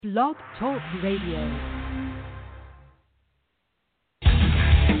Blog Talk Radio.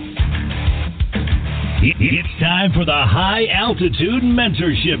 It's time for the High Altitude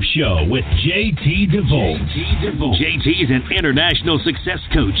Mentorship Show with JT DeVolt. JT is an international success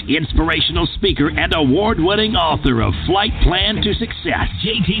coach, inspirational speaker, and award-winning author of Flight Plan to Success.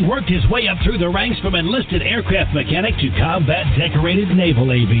 JT worked his way up through the ranks from enlisted aircraft mechanic to combat decorated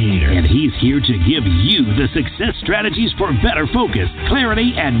naval aviator. And he's here to give you the success strategies for better focus,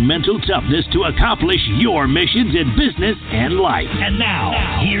 clarity, and mental toughness to accomplish your missions in business and life. And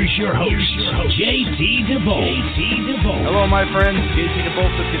now here's your host, JT DeVolt. Hello, my friends. JT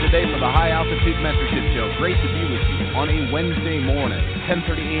DeVolt with you today for the High Altitude Mentorship Show. Great to be with you on a Wednesday morning,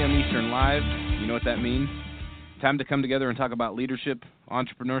 10:30 a.m. Eastern live. You know what that means? Time to come together and talk about leadership,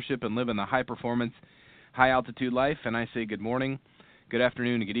 entrepreneurship, and living the high-performance, high-altitude life. And I say good morning, good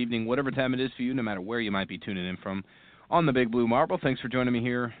afternoon, and good evening, whatever time it is for you, no matter where you might be tuning in from on the Big Blue Marble. Thanks for joining me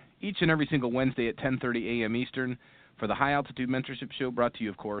here each and every single Wednesday at 10:30 a.m. Eastern for the High Altitude Mentorship Show, brought to you,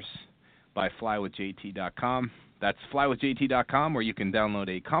 of course, by flywithjt.com. That's flywithjt.com, where you can download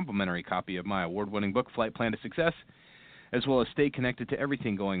a complimentary copy of my award-winning book, Flight Plan to Success, as well as stay connected to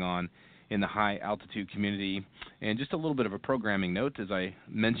everything going on in the high-altitude community. And just a little bit of a programming note, as I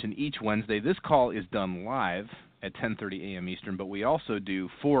mentioned each Wednesday, this call is done live at 10:30 a.m. Eastern, but we also do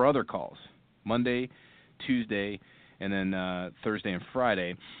 4 other calls, Monday, Tuesday, and then Thursday and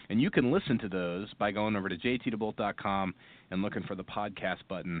Friday. And you can listen to those by going over to jtdebolt.com and looking for the podcast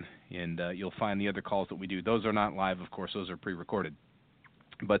button, and you'll find the other calls that we do. Those are not live, of course. Those are pre-recorded.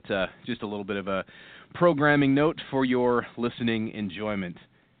 But just a little bit of a programming note for your listening enjoyment.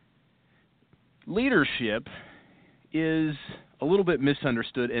 Leadership is a little bit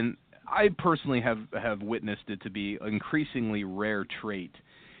misunderstood, and I personally have witnessed it to be an increasingly rare trait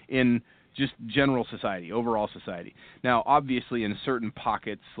in just general society, overall society. Now, obviously, in certain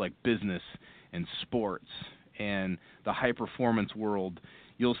pockets like business and sports and the high-performance world,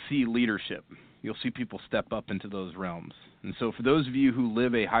 you'll see leadership. You'll see people step up into those realms. And so for those of you who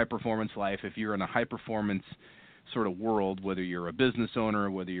live a high-performance life, if you're in a high-performance sort of world, whether you're a business owner,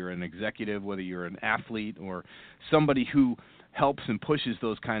 whether you're an executive, whether you're an athlete, or somebody who helps and pushes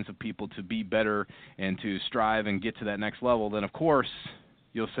those kinds of people to be better and to strive and get to that next level, then of course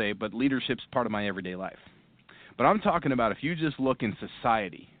you'll say, but leadership's part of my everyday life. But I'm talking about if you just look in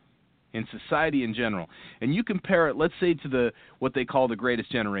society in general, and you compare it, let's say, to what they call the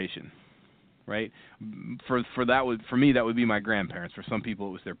greatest generation, right? For me, that would be my grandparents. For some people,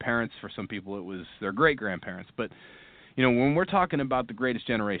 it was their parents. For some people, it was their great-grandparents. But you know, when we're talking about the greatest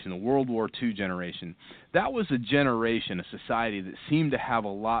generation, the World War II generation, that was a generation, a society that seemed to have a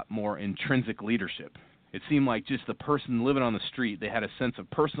lot more intrinsic leadership. It seemed like just the person living on the street, they had a sense of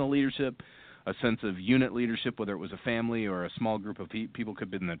personal leadership, a sense of unit leadership, whether it was a family or a small group of people, could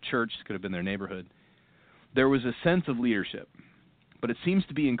have been their church, could have been their neighborhood. There was a sense of leadership, but it seems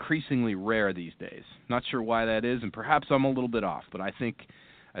to be increasingly rare these days. Not sure why that is, and perhaps I'm a little bit off, but I think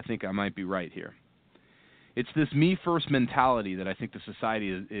I might be right here. It's this me-first mentality that I think the society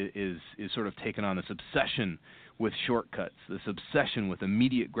is sort of taken on, this obsession with shortcuts, this obsession with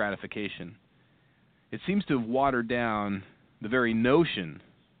immediate gratification. It seems to have watered down the very notion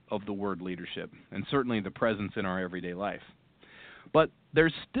of the word leadership, and certainly the presence in our everyday life. But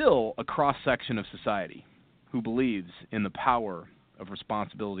there's still a cross-section of society who believes in the power of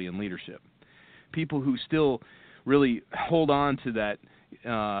responsibility and leadership. People who still really hold on to that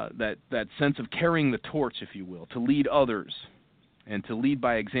sense of carrying the torch, if you will, to lead others and to lead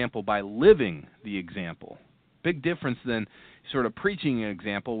by example, by living the example. Big difference than sort of preaching an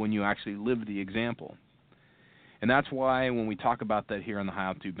example when you actually live the example. And that's why when we talk about that here on the High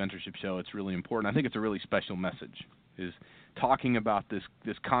Altitude Mentorship Show, it's really important. I think it's a really special message, is talking about this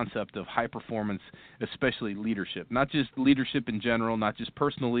concept of high performance, especially leadership. Not just leadership in general, not just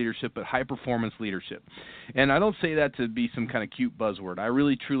personal leadership, but high performance leadership. And I don't say that to be some kind of cute buzzword. I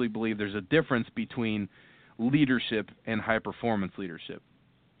really truly believe there's a difference between leadership and high performance leadership.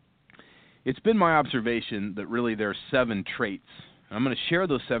 It's been my observation that really there are 7 traits. And I'm going to share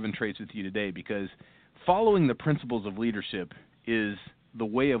those 7 traits with you today because following the principles of leadership is the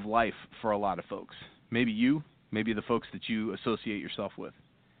way of life for a lot of folks. Maybe you, maybe the folks that you associate yourself with.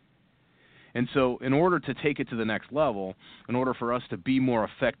 And so in order to take it to the next level, in order for us to be more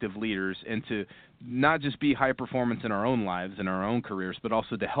effective leaders and to not just be high performance in our own lives, in our own careers, but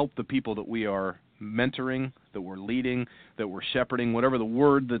also to help the people that we are mentoring, that we're leading, that we're shepherding, whatever the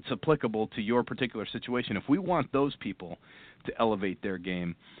word that's applicable to your particular situation, if we want those people to elevate their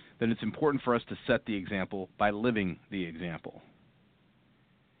game, then it's important for us to set the example by living the example.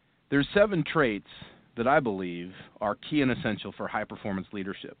 There's 7 traits that I believe are key and essential for high-performance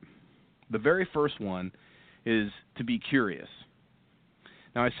leadership. The very first one is to be curious.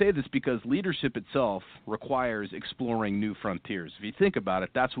 Now, I say this because leadership itself requires exploring new frontiers. If you think about it,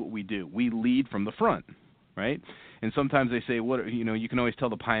 that's what we do. We lead from the front, right? And sometimes they say, you can always tell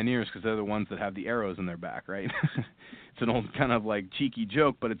the pioneers because they're the ones that have the arrows in their back, right? It's an old kind of like cheeky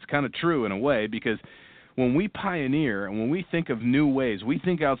joke, but it's kind of true in a way, because when we pioneer and when we think of new ways, we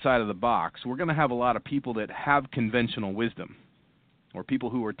think outside of the box, we're going to have a lot of people that have conventional wisdom, or people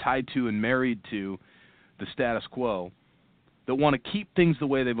who are tied to and married to the status quo, that want to keep things the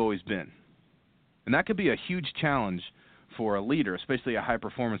way they've always been. And that could be a huge challenge for a leader, especially a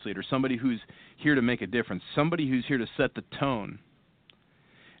high-performance leader, somebody who's here to make a difference, somebody who's here to set the tone.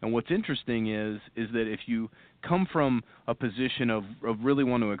 And what's interesting is that if you come from a position of really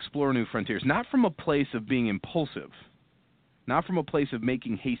want to explore new frontiers, not from a place of being impulsive, not from a place of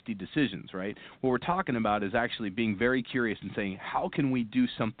making hasty decisions, right? What we're talking about is actually being very curious and saying, how can we do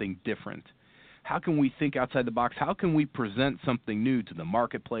something different? How can we think outside the box? How can we present something new to the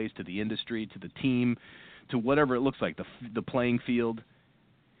marketplace, to the industry, to the team, to whatever it looks like, the playing field?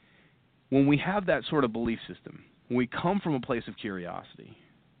 When we have that sort of belief system, when we come from a place of curiosity,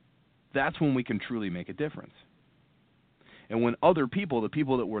 that's when we can truly make a difference. And when other people, the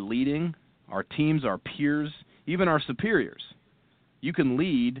people that we're leading, our teams, our peers, even our superiors, you can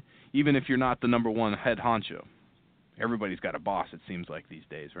lead even if you're not the number one head honcho. Everybody's got a boss, it seems like these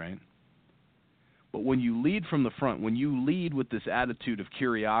days, right? But when you lead from the front, when you lead with this attitude of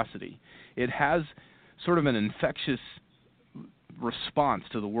curiosity, it has sort of an infectious response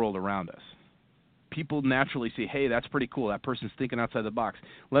to the world around us. People naturally say, hey, that's pretty cool. That person's thinking outside the box.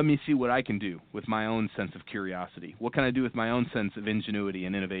 Let me see what I can do with my own sense of curiosity. What can I do with my own sense of ingenuity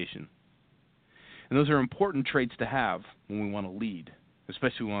and innovation? And those are important traits to have when we want to lead,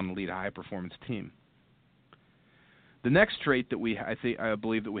 especially when we want to lead a high-performance team. The next trait that I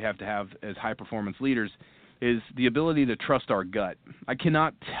believe that we have to have as high-performance leaders is the ability to trust our gut. I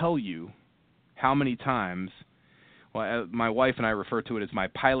cannot tell you how many times, my wife and I refer to it as my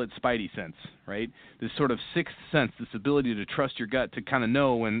pilot spidey sense, right? This sort of sixth sense, this ability to trust your gut, to kind of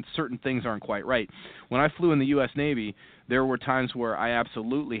know when certain things aren't quite right. When I flew in the U.S. Navy, there were times where I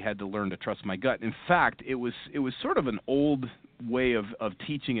absolutely had to learn to trust my gut. In fact, it was sort of an old way of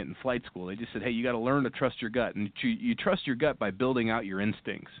teaching it in flight school. They just said, hey, you got to learn to trust your gut. And you trust your gut by building out your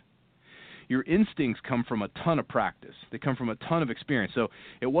instincts. Your instincts come from a ton of practice. They come from a ton of experience. So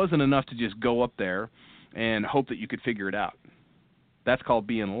it wasn't enough to just go up there and hope that you could figure it out. That's called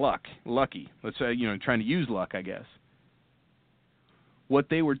being lucky. Let's say, trying to use luck, I guess. What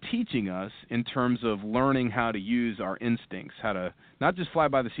they were teaching us in terms of learning how to use our instincts, how to not just fly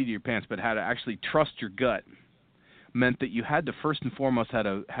by the seat of your pants, but how to actually trust your gut, meant that you had to first and foremost have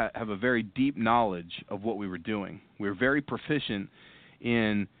a very deep knowledge of what we were doing. We were very proficient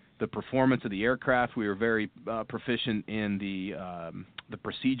in the performance of the aircraft. We were very proficient in the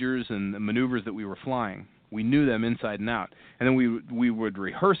procedures and the maneuvers that we were flying. We knew them inside and out. And then we would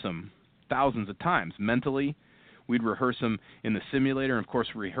rehearse them thousands of times mentally. We'd rehearse them in the simulator, and of course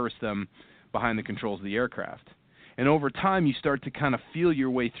rehearse them behind the controls of the aircraft. And over time, you start to kind of feel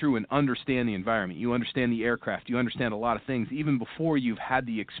your way through and understand the environment. You understand the aircraft. You understand a lot of things even before you've had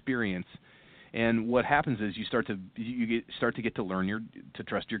the experience. And what happens is you start to get to learn to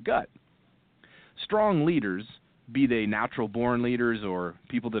trust your gut. Strong leaders, be they natural-born leaders or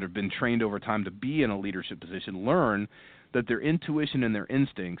people that have been trained over time to be in a leadership position, learn that their intuition and their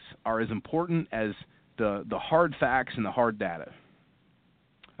instincts are as important as the hard facts and the hard data.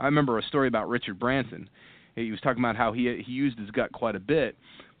 I remember a story about Richard Branson. He was talking about how he used his gut quite a bit,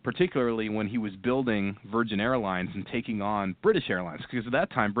 particularly when he was building Virgin Airlines and taking on British Airlines, because at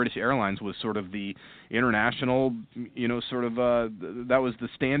that time British Airlines was sort of the international, that was the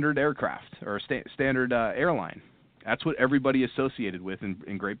standard aircraft or standard airline. That's what everybody associated with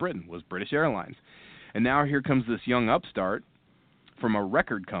in Great Britain was British Airlines. And now here comes this young upstart from a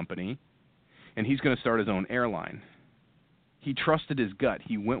record company, and he's going to start his own airline. He trusted his gut.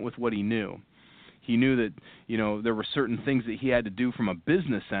 He went with what he knew. He knew that, there were certain things that he had to do from a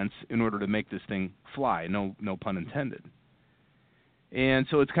business sense in order to make this thing fly, no pun intended. And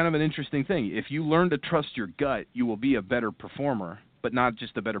so it's kind of an interesting thing. If you learn to trust your gut, you will be a better performer, but not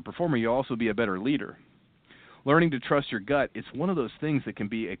just a better performer, you'll also be a better leader. Learning to trust your gut, it's one of those things that can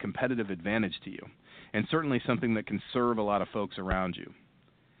be a competitive advantage to you, and certainly something that can serve a lot of folks around you.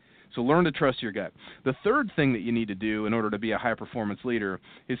 So learn to trust your gut. The third thing that you need to do in order to be a high-performance leader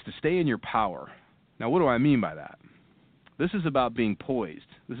is to stay in your power. Now, what do I mean by that? This is about being poised.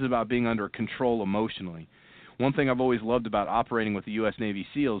 This is about being under control emotionally. One thing I've always loved about operating with the U.S. Navy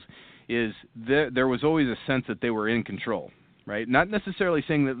SEALs is there was always a sense that they were in control, right? Not necessarily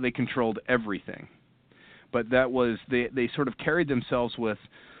saying that they controlled everything, but that was they sort of carried themselves with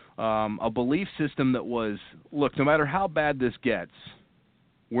a belief system that was, look, no matter how bad this gets,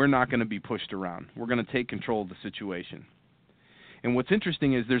 we're not going to be pushed around. We're going to take control of the situation. And what's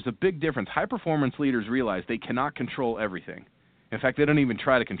interesting is there's a big difference. High-performance leaders realize they cannot control everything. In fact, they don't even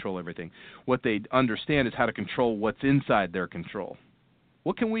try to control everything. What they understand is how to control what's inside their control.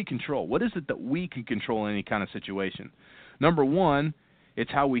 What can we control? What is it that we can control in any kind of situation? Number one,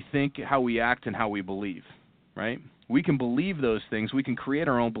 it's how we think, how we act, and how we believe, right? We can believe those things. We can create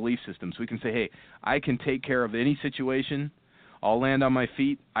our own belief systems. We can say, hey, I can take care of any situation. I'll land on my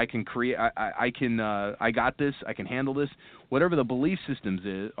feet. I can create. I got this. I can handle this. Whatever the belief systems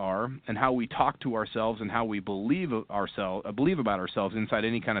are, and how we talk to ourselves and how we believe about ourselves inside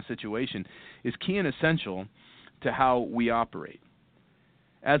any kind of situation, is key and essential to how we operate.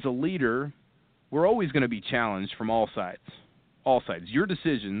 As a leader, we're always going to be challenged from all sides. All sides. Your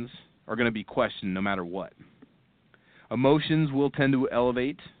decisions are going to be questioned no matter what. Emotions will tend to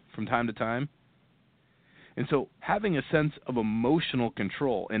elevate from time to time. And so having a sense of emotional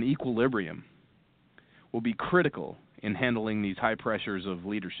control and equilibrium will be critical in handling these high pressures of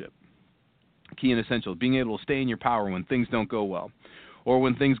leadership. Key and essential, being able to stay in your power when things don't go well, or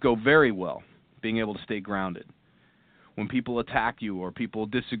when things go very well, being able to stay grounded. When people attack you, or people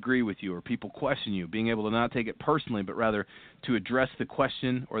disagree with you, or people question you, being able to not take it personally, but rather to address the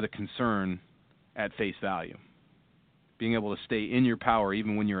question or the concern at face value. Being able to stay in your power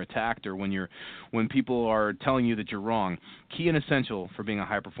even when you're attacked or when people are telling you that you're wrong. Key and essential for being a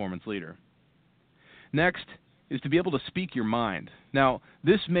high-performance leader. Next is to be able to speak your mind. Now,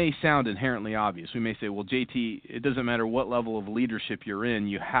 this may sound inherently obvious. We may say, well, JT, it doesn't matter what level of leadership you're in,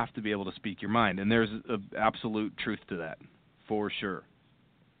 you have to be able to speak your mind. And there's an absolute truth to that, for sure.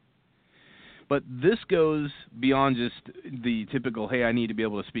 But this goes beyond just the typical, hey, I need to be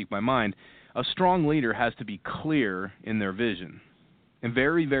able to speak my mind. A strong leader has to be clear in their vision and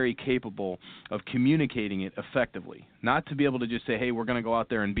very, very capable of communicating it effectively. Not to be able to just say, hey, we're going to go out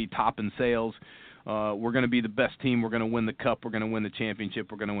there and be top in sales. We're going to be the best team. We're going to win the cup. We're going to win the championship.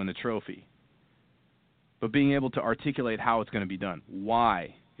 We're going to win the trophy. But being able to articulate how it's going to be done,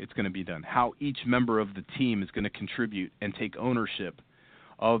 why it's going to be done, how each member of the team is going to contribute and take ownership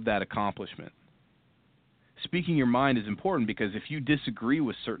of that accomplishment. Speaking your mind is important because if you disagree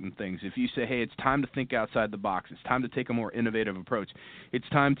with certain things, if you say, hey, it's time to think outside the box, it's time to take a more innovative approach, it's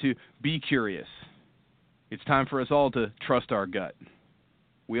time to be curious, it's time for us all to trust our gut.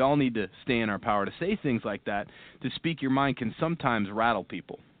 We all need to stay in our power. To say things like that, to speak your mind, can sometimes rattle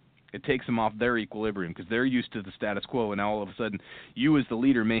people. It takes them off their equilibrium because they're used to the status quo, and now all of a sudden you as the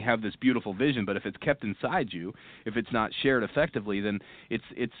leader may have this beautiful vision, but if it's kept inside you, if it's not shared effectively, then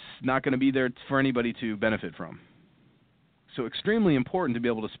it's not going to be there for anybody to benefit from. So extremely important to be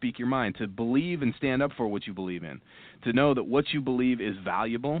able to speak your mind, to believe and stand up for what you believe in, to know that what you believe is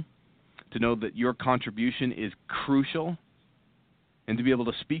valuable, to know that your contribution is crucial, and to be able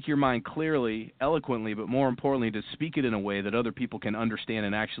to speak your mind clearly, eloquently, but more importantly, to speak it in a way that other people can understand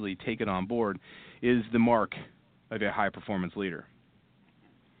and actually take it on board is the mark of a high-performance leader.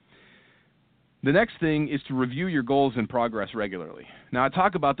 The next thing is to review your goals and progress regularly. Now, I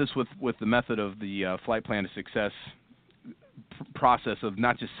talk about this with the method of the Flight Plan to Success process of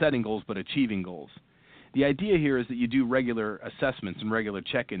not just setting goals, but achieving goals. The idea here is that you do regular assessments and regular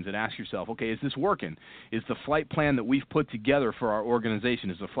check-ins and ask yourself, okay, is this working? Is the flight plan that we've put together for our organization,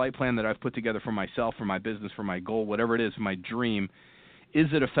 is the flight plan that I've put together for myself, for my business, for my goal, whatever it is, for my dream, is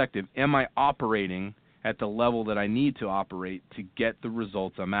it effective? Am I operating at the level that I need to operate to get the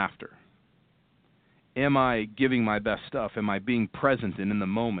results I'm after? Am I giving my best stuff? Am I being present and in the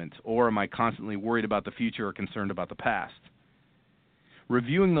moment? Or am I constantly worried about the future or concerned about the past?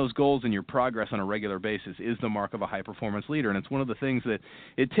 Reviewing those goals and your progress on a regular basis is the mark of a high-performance leader, and it's one of the things that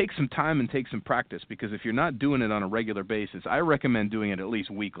it takes some time and takes some practice, because if you're not doing it on a regular basis, I recommend doing it at least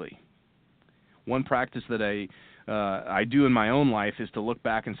weekly. One practice that I do in my own life is to look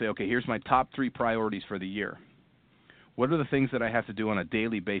back and say, okay, here's my top 3 priorities for the year. What are the things that I have to do on a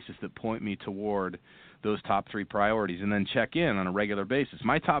daily basis that point me toward those top 3 priorities, and then check in on a regular basis.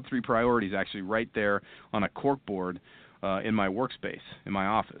 My top 3 priorities actually right there on a corkboard in my workspace, in my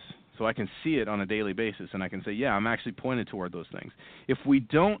office. So I can see it on a daily basis, and I can say, yeah, I'm actually pointed toward those things. If we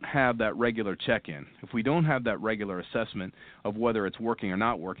don't have that regular check-in, if we don't have that regular assessment of whether it's working or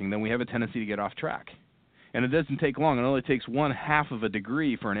not working, then we have a tendency to get off track. And it doesn't take long. It only takes 1/2 of a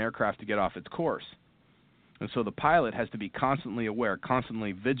degree for an aircraft to get off its course. And so the pilot has to be constantly aware,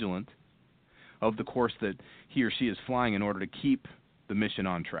 constantly vigilant of the course that he or she is flying in order to keep the mission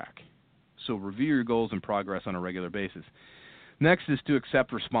on track. So review your goals and progress on a regular basis. Next is to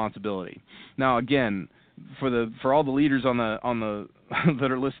accept responsibility. Now, again, for all the leaders on the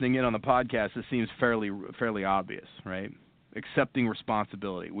that are listening in on the podcast, this seems fairly obvious, right? Accepting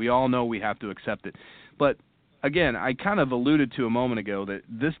responsibility. We all know we have to accept it. But again, I kind of alluded to a moment ago that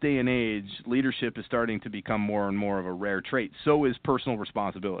this day and age, leadership is starting to become more and more of a rare trait. So is personal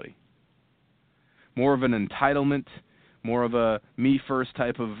responsibility. More of an entitlement, more of a me-first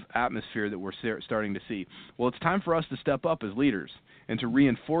type of atmosphere that we're starting to see. Well, it's time for us to step up as leaders and to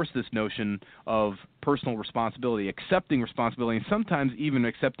reinforce this notion of personal responsibility, accepting responsibility, and sometimes even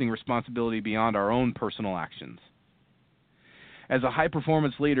accepting responsibility beyond our own personal actions. As a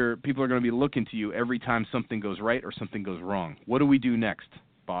high-performance leader, people are going to be looking to you every time something goes right or something goes wrong. What do we do next,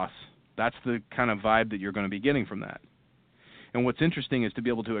 boss? That's the kind of vibe that you're going to be getting from that. And what's interesting is to be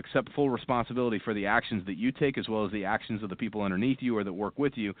able to accept full responsibility for the actions that you take as well as the actions of the people underneath you or that work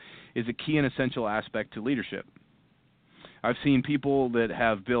with you is a key and essential aspect to leadership. I've seen people that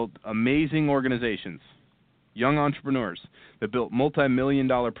have built amazing organizations, young entrepreneurs, that built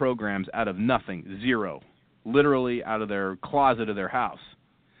multi-million-dollar programs out of nothing, zero, literally out of their closet of their house,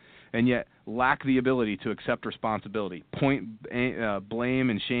 and yet lack the ability to accept responsibility, point blame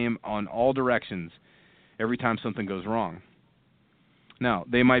and shame on all directions every time something goes wrong. Now,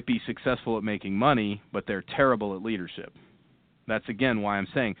 they might be successful at making money, but they're terrible at leadership. That's, again, why I'm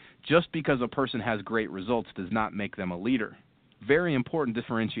saying just because a person has great results does not make them a leader. Very important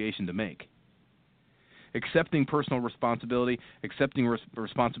differentiation to make. Accepting personal responsibility, accepting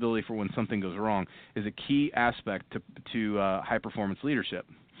responsibility for when something goes wrong is a key aspect to high-performance leadership.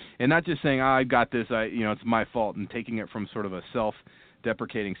 And not just saying, I got this, it's my fault, and taking it from sort of a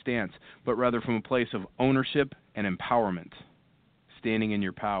self-deprecating stance, but rather from a place of ownership and empowerment. Standing in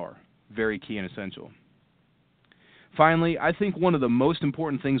your power. Very key and essential. Finally, I think one of the most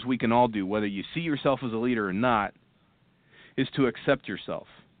important things we can all do, whether you see yourself as a leader or not, is to accept yourself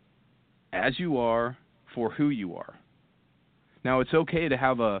as you are for who you are. Now, it's okay to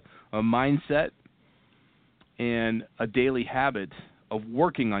have a mindset and a daily habit of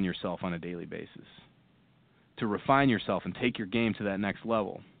working on yourself on a daily basis, to refine yourself and take your game to that next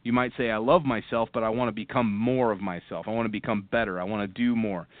level. You might say, I love myself, but I want to become more of myself. I want to become better. I want to do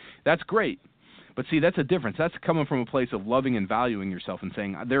more. That's great. But see, that's a difference. That's coming from a place of loving and valuing yourself and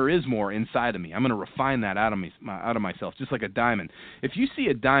saying, there is more inside of me. I'm going to refine that out of myself, just like a diamond. If you see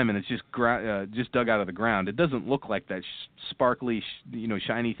a diamond that's just dug out of the ground, it doesn't look like that sparkly,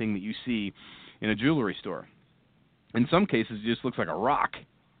 shiny thing that you see in a jewelry store. In some cases, it just looks like a rock.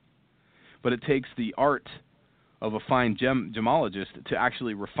 But it takes the art of a fine gemologist to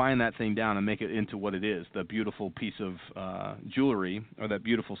actually refine that thing down and make it into what it is, the beautiful piece of jewelry or that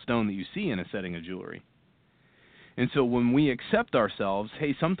beautiful stone that you see in a setting of jewelry. And so when we accept ourselves,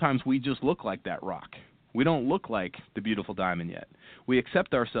 hey, sometimes we just look like that rock. We don't look like the beautiful diamond yet. We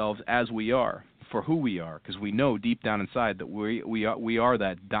accept ourselves as we are, for who we are, because we know deep down inside that we are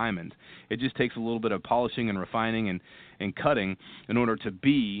that diamond. It just takes a little bit of polishing and refining and cutting in order to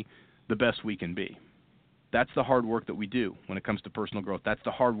be the best we can be. That's the hard work that we do when it comes to personal growth. That's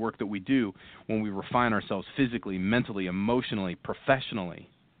the hard work that we do when we refine ourselves physically, mentally, emotionally, professionally.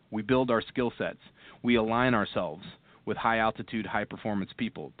 We build our skill sets. We align ourselves with high-altitude, high-performance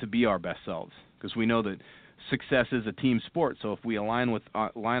people to be our best selves, because we know that success is a team sport. So if we align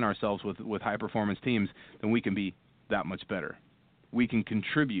ourselves with high-performance teams, then we can be that much better. We can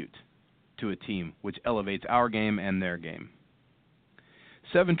contribute to a team, which elevates our game and their game.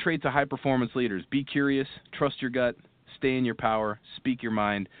 7 traits of high-performance leaders. Be curious, trust your gut, stay in your power, speak your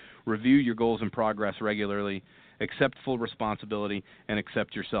mind, review your goals and progress regularly, accept full responsibility, and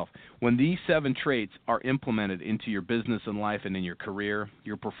accept yourself. When these 7 traits are implemented into your business and life and in your career,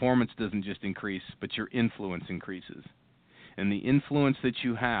 your performance doesn't just increase, but your influence increases. And the influence that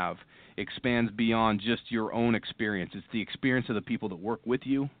you have expands beyond just your own experience. It's the experience of the people that work with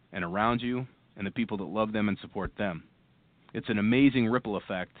you and around you and the people that love them and support them. It's an amazing ripple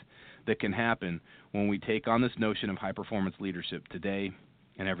effect that can happen when we take on this notion of high-performance leadership today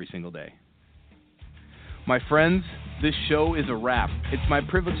and every single day. My friends, this show is a wrap. It's my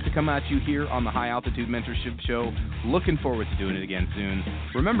privilege to come at you here on the High Altitude Mentorship Show. Looking forward to doing it again soon.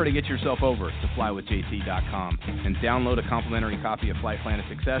 Remember to get yourself over to flywithjt.com and download a complimentary copy of Flight Plan to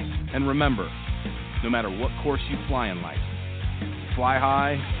Success. And remember, no matter what course you fly in life, fly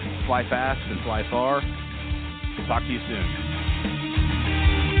high, fly fast, and fly far. Talk to you soon.